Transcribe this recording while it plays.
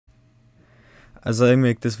As I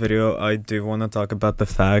make this video, I do want to talk about the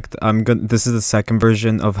fact this is the second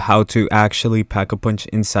version of how to actually pack-a-punch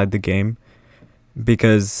inside the game,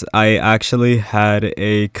 because I actually had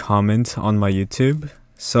a comment on my YouTube,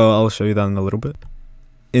 so I'll show you that in a little bit.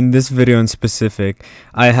 In this video in specific,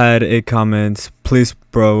 I had a comment, please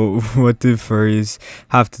bro, what do furries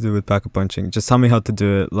have to do with pack-a-punching? Just tell me how to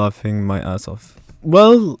do it, laughing my ass off.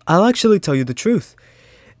 Well, I'll actually tell you the truth.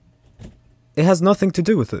 It has nothing to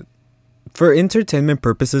do with it. For entertainment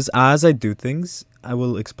purposes, as I do things, I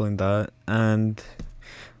will explain that and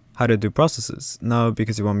how to do processes. Now,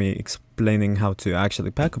 because you want me explaining how to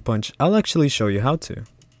actually pack-a-punch, I'll actually show you how to.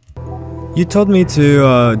 You told me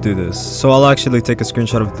to do this, so I'll actually take a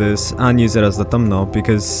screenshot of this and use it as the thumbnail,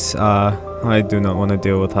 because I do not want to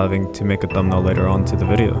deal with having to make a thumbnail later on to the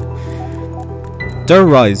video. Dark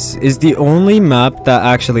Rise is the only map that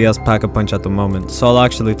actually has Pack-a-Punch at the moment, so I'll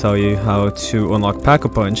actually tell you how to unlock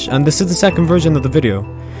Pack-a-Punch, and this is the second version of the video.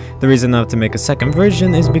 The reason I have to make a second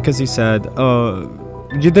version is because you said,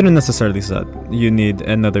 you didn't necessarily said you need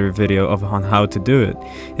another video on how to do it.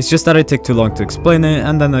 It's just that I take too long to explain it,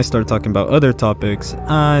 and then I start talking about other topics,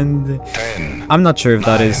 and 10, I'm not sure if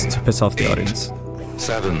that 9, is to piss off the 8, audience.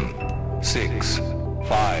 7, 6,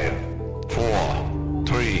 5, 4,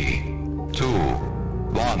 3, 2,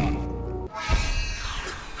 1.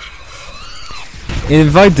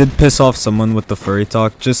 If I did piss off someone with the furry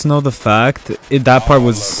talk, just know the fact that part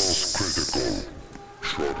was...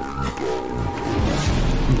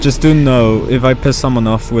 Just do know, if I piss someone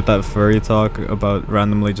off with that furry talk about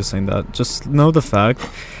randomly just saying that, just know the fact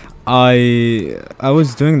I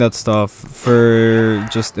was doing that stuff for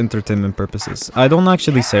just entertainment purposes. I don't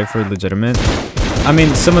actually say for legitimate. I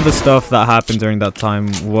mean, some of the stuff that happened during that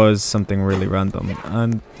time was something really random,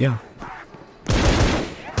 and yeah.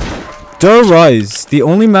 Dark Rise, the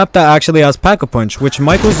only map that actually has Pack-a-Punch, which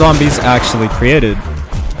Michael Zombies actually created.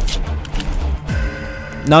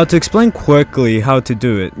 Now, to explain quickly how to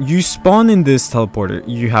do it, you spawn in this teleporter.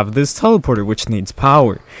 You have this teleporter which needs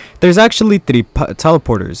power. There's actually three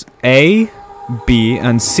teleporters, A, B,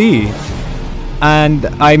 and C. And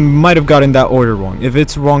I might have gotten that order wrong. If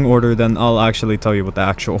it's wrong order, then I'll actually tell you what the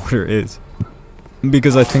actual order is,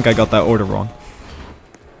 because I think I got that order wrong.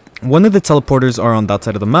 One of the teleporters are on that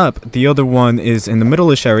side of the map. The other one is in the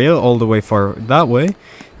middle-ish area, all the way far that way.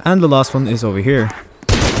 And the last one is over here.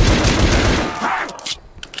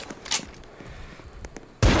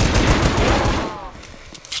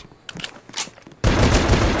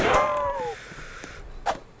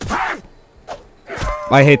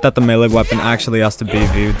 I hate that the melee weapon actually has to be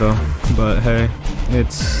viewed though, but hey,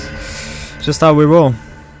 it's just how we roll,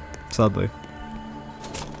 sadly.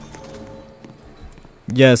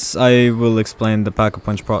 Yes, I will explain the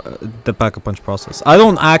pack-a-punch process. I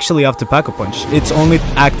don't actually have to pack-a-punch. It's only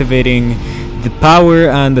activating the power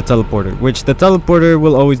and the teleporter, which the teleporter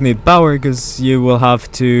will always need power because you will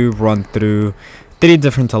have to run through 3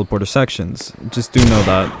 different teleporter sections. Just do know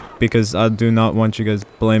that, because I do not want you guys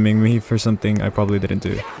blaming me for something I probably didn't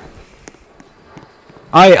do.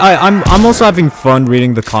 I'm also having fun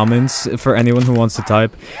reading the comments for anyone who wants to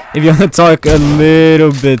type. If you want to talk a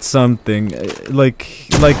little bit something, like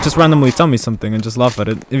just randomly tell me something and just laugh at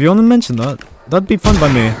it. If you want to mention that, that'd be fun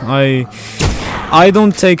by me. I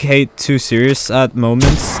don't take hate too serious at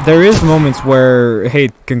moments. There is moments where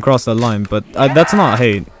hate can cross that line, but that's not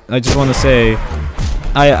hate. I just want to say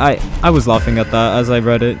I was laughing at that as I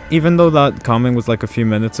read it, even though that comment was like a few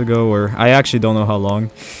minutes ago, or I actually don't know how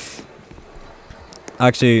long.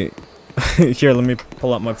 Actually, here, let me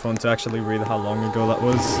pull out my phone to actually read how long ago that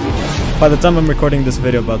was. By the time I'm recording this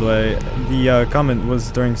video, by the way, the comment was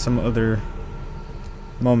during some other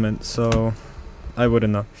moment, so I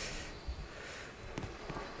wouldn't know.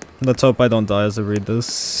 Let's hope I don't die as I read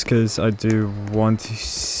this, because I do want to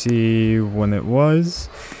see when it was.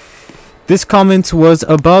 This comment was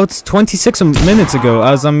about 26 minutes ago,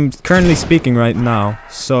 as I'm currently speaking right now,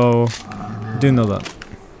 so do know that.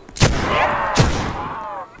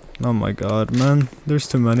 Oh my god, man, there's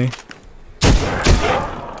too many.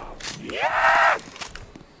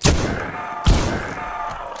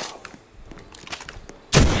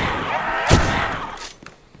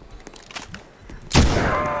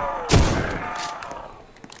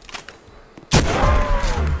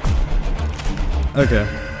 Okay,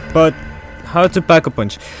 but how to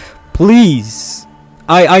pack-a-punch? Please,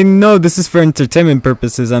 I know this is for entertainment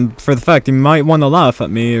purposes, and for the fact you might want to laugh at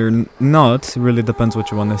me or not, it really depends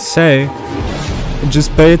what you want to say.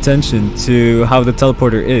 Just pay attention to how the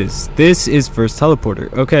teleporter is. This is first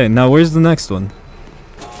teleporter. Okay, now where's the next one?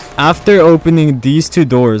 After opening these 2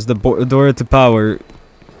 doors, the door to power,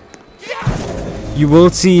 you will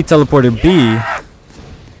see teleporter B,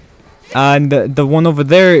 And the one over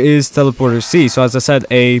there is teleporter C. So as I said,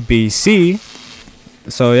 A, B, C.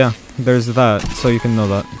 So yeah, there's that. So you can know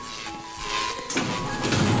that.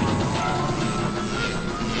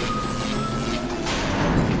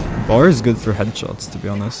 Bar is good for headshots, to be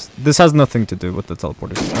honest. This has nothing to do with the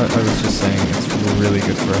teleporters. I was just saying it's really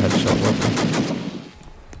good for a headshot weapon.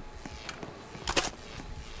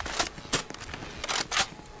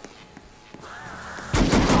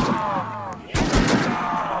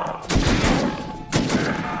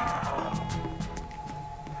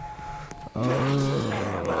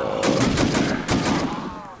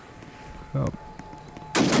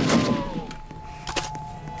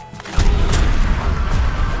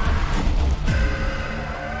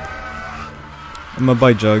 I'm gonna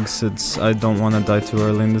buy jugs. I don't want to die too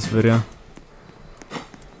early in this video.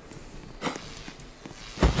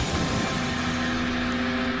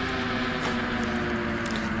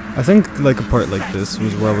 I think like a part like this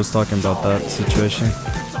was where I was talking about that situation.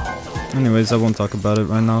 Anyways, I won't talk about it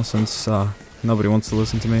right now since nobody wants to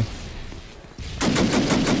listen to me.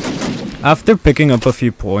 After picking up a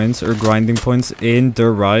few points or grinding points in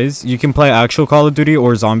The Rise, you can play actual Call of Duty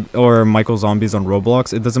or Michael Zombies on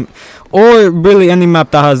Roblox. It doesn't, or really any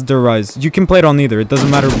map that has The Rise. You can play it on either. It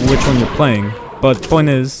doesn't matter which one you're playing. But point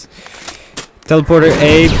is, teleporter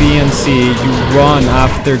A, B, and C. You run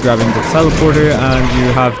after grabbing the teleporter, and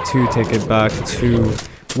you have to take it back to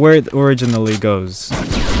where it originally goes.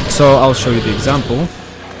 So I'll show you the example.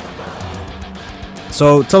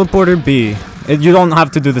 So teleporter B. You don't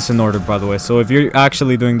have to do this in order, by the way. So if you're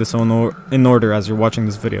actually doing this in order as you're watching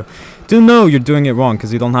this video, do know you're doing it wrong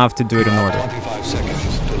because you don't have to do it in order. 25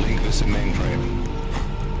 seconds to link this mainframe.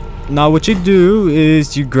 Now what you do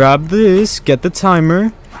is you grab this, get the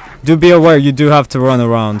timer. Do be aware you do have to run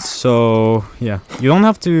around. So yeah, you don't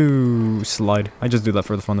have to slide. I just do that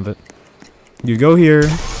for the fun of it. You go here,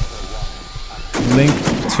 link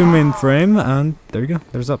to mainframe, and there you go.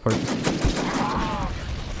 There's that part.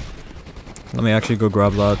 Let me actually go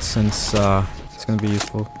grab that since it's gonna be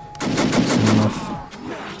useful soon enough.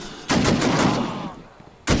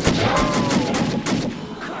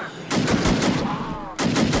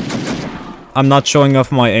 I'm not showing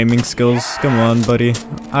off my aiming skills. Come on, buddy.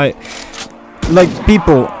 I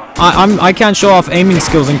can't show off aiming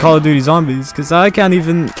skills in Call of Duty Zombies because I can't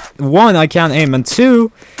even, one, I can't aim, and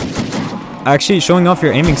two, actually showing off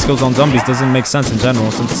your aiming skills on zombies doesn't make sense in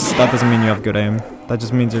general since that doesn't mean you have good aim. That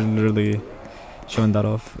just means you're literally showing that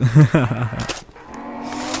off.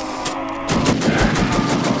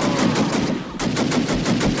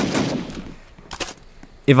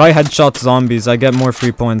 If I headshot zombies, I get more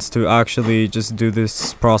free points to actually just do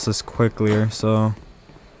this process quicker. So,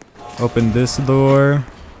 open this door.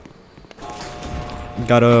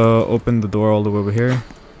 Gotta open the door all the way over here.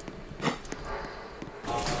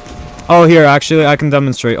 Oh, here, actually, I can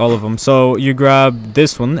demonstrate all of them. So, you grab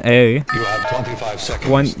this one, A. You have 25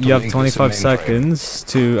 seconds. You have 25 seconds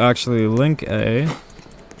to actually link A.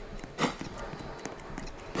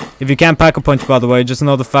 If you can't pack a punch, by the way, just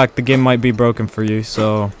know the fact the game might be broken for you.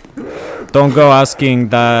 So, don't go asking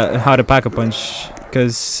how to pack a punch.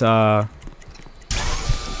 Because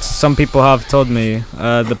some people have told me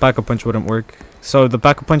the pack a punch wouldn't work. So, if the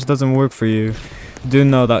pack a punch doesn't work for you, do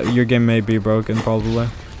know that your game may be broken, probably.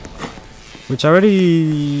 Which I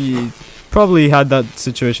already probably had that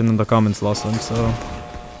situation in the comments last time, so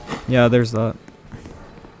yeah, there's that.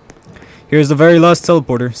 Here's the very last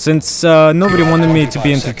teleporter. Since nobody wanted me to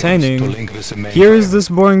be entertaining, here's this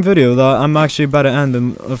boring video that I'm actually about to end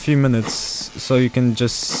in a few minutes, so you can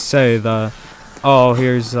just say that, oh,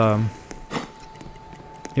 here's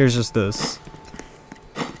just this.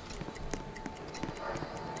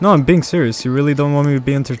 No, I'm being serious. You really don't want me to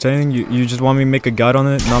be entertaining? You just want me to make a guide on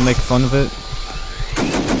it, not make fun of it?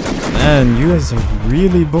 Man, you guys are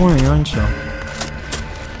really boring, aren't you?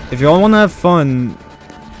 If you all want to have fun,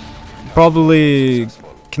 probably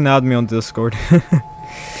can add me on Discord.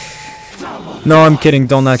 No, I'm kidding.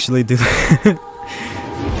 Don't actually do that.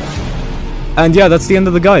 And yeah, that's the end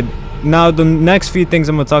of the guide. Now, the next few things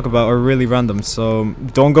I'm going to talk about are really random, so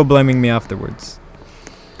don't go blaming me afterwards.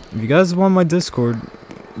 If you guys want my Discord,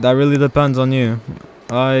 that really depends on you.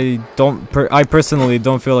 I personally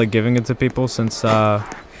don't feel like giving it to people since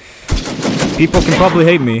people can probably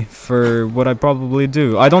hate me for what I probably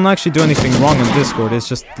do. I don't actually do anything wrong on Discord. It's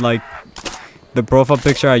just like the profile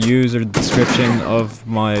picture I use or the description of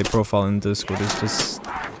my profile in Discord is just,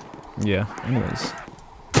 yeah, anyways.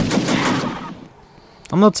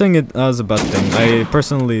 I'm not saying it as a bad thing. I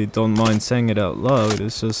personally don't mind saying it out loud.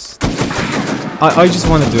 It's just I just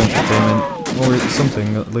want to do entertainment. Or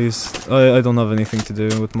something, at least. I don't have anything to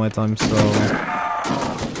do with my time, so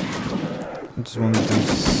I just want to do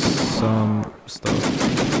some stuff.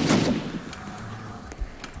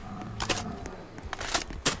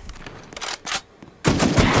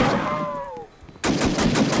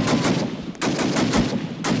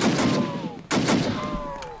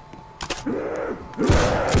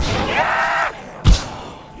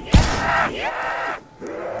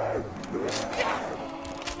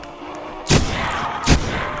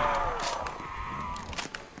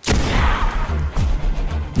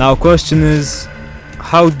 Now, question is,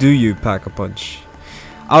 how do you pack a punch?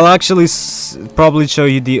 I'll actually probably show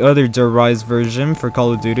you the other Der-Rise version for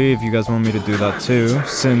Call of Duty if you guys want me to do that too,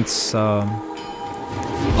 since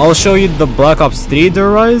I'll show you the Black Ops 3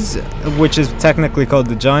 Der-Rise, which is technically called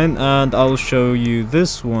the Giant, and I'll show you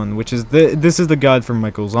this one, which is this is the guide from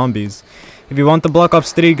Michael Zombies. If you want the Black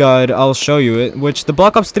Ops 3 guide, I'll show you it, which the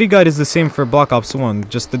Black Ops 3 guide is the same for Black Ops 1,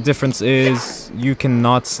 just the difference is you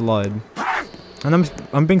cannot slide. And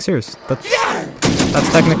I'm being serious.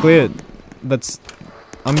 That's technically it.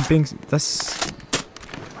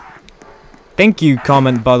 Thank you,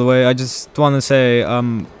 comment, by the way. I just want to say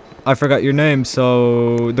I forgot your name,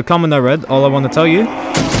 so the comment I read, all I want to tell you,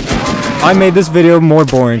 I made this video more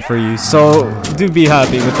boring for you, so do be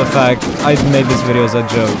happy with the fact I made this video as a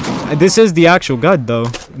joke. This is the actual guide though.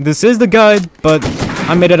 This is the guide, but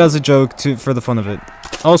I made it as a joke for the fun of it.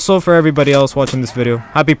 Also, for everybody else watching this video,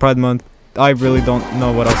 happy Pride Month. I really don't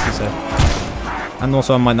know what else to say. And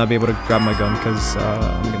also I might not be able to grab my gun because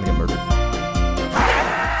I'm gonna get murdered.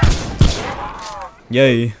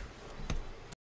 Yay.